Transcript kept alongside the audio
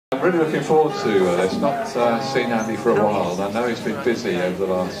I'm really looking forward to this. Not seen Andy for a while, and I know he's been busy over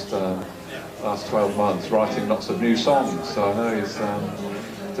the last 12 months writing lots of new songs, so I know he's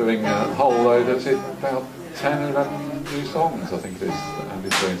doing a whole load of about 10, 11 new songs, I think it is, that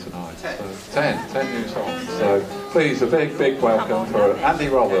Andy's doing tonight. So 10 new songs. So please, a big, big welcome for Andy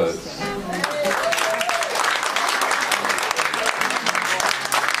Roberts.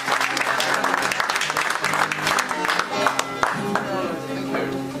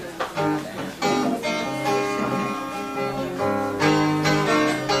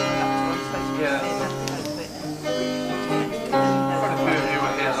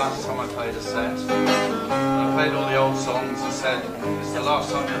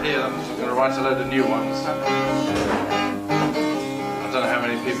 Write a load of new ones. I don't know how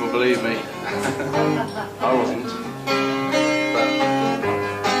many people believe me. I wasn't.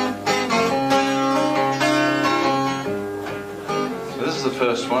 So this is the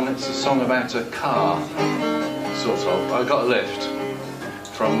first one. It's a song about a car, sort of. I got a lift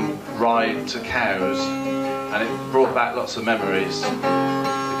from Ryde to Cowes, and it brought back lots of memories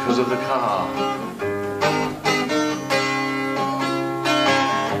because of the car.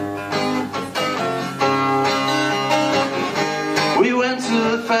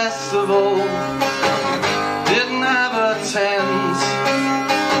 Festival, didn't have a tent,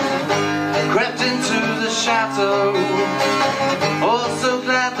 crept into the chateau, oh so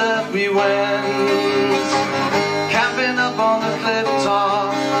glad that we went, camping up on the cliff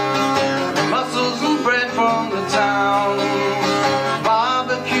top, mussels and bread from the town,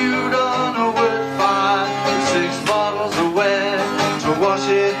 barbecued on a wood fire, 6 bottles of wet to wash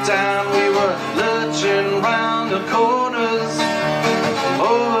it down. We were lurching round the corners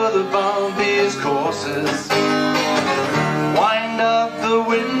over the bumpiest courses. Wind up the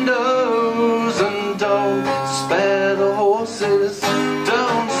windows and don't spare the horses.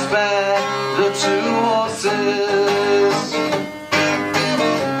 Don't spare the 2 horses.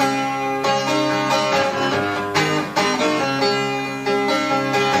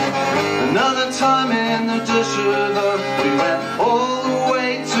 Another time in the Dish River, we went all the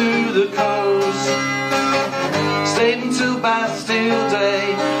way to the coast. Stayed until Bastille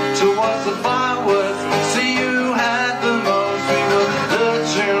Day to watch the fireworks. See who had the most. We were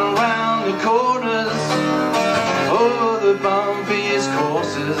lurching around the corners over the bumpiest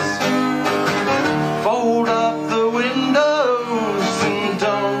courses. Fold up the windows and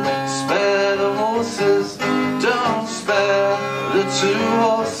don't spare the horses. Don't spare the 2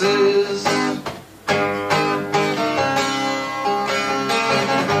 horses.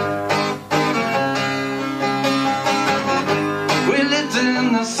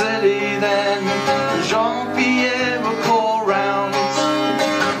 In the city then, Jean-Pierre would call round,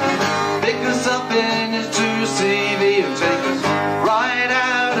 pick us up in his 2CV and take us right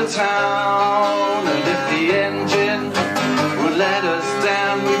out of town. And if the engine would let us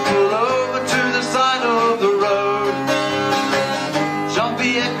down, we'd pull over to the side of the road.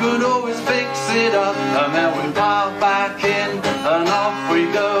 Jean-Pierre could always fix it up, and then we'd pile back in and off we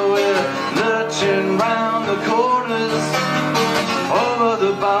go. We're lurching round the corners over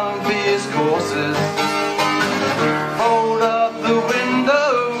the bumpiest courses. Fold up the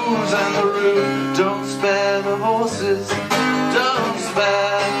windows and the roof. Don't spare the horses. Don't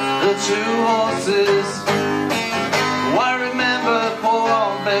spare the 2 horses. I remember poor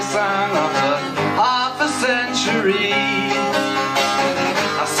old Bessin after half a century.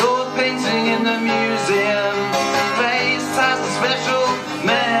 I saw a painting in the museum. Place has a special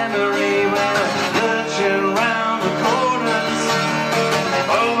memory. We're lurching round the corners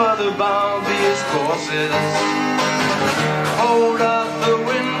over the bumpiest courses. Hold up the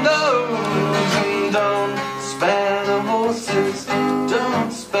windows and don't spare the horses.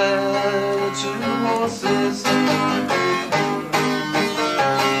 Don't spare the 2 horses.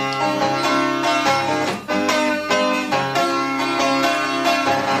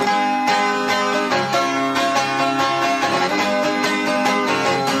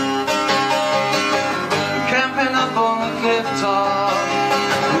 Camping up on the cliff top,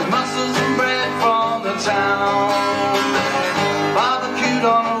 mussels and bread from the town, barbecued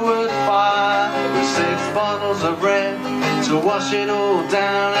on a wood fire with 6 bottles of red to wash it all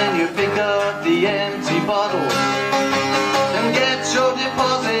down. And you pick up the empty bottles and get your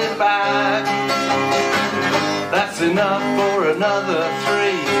deposit back. That's enough for another 3,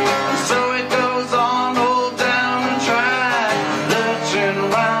 and so it goes on all down the track, lurching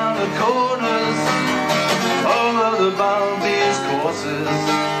round the corners over the bumpiest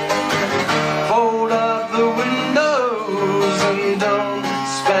courses.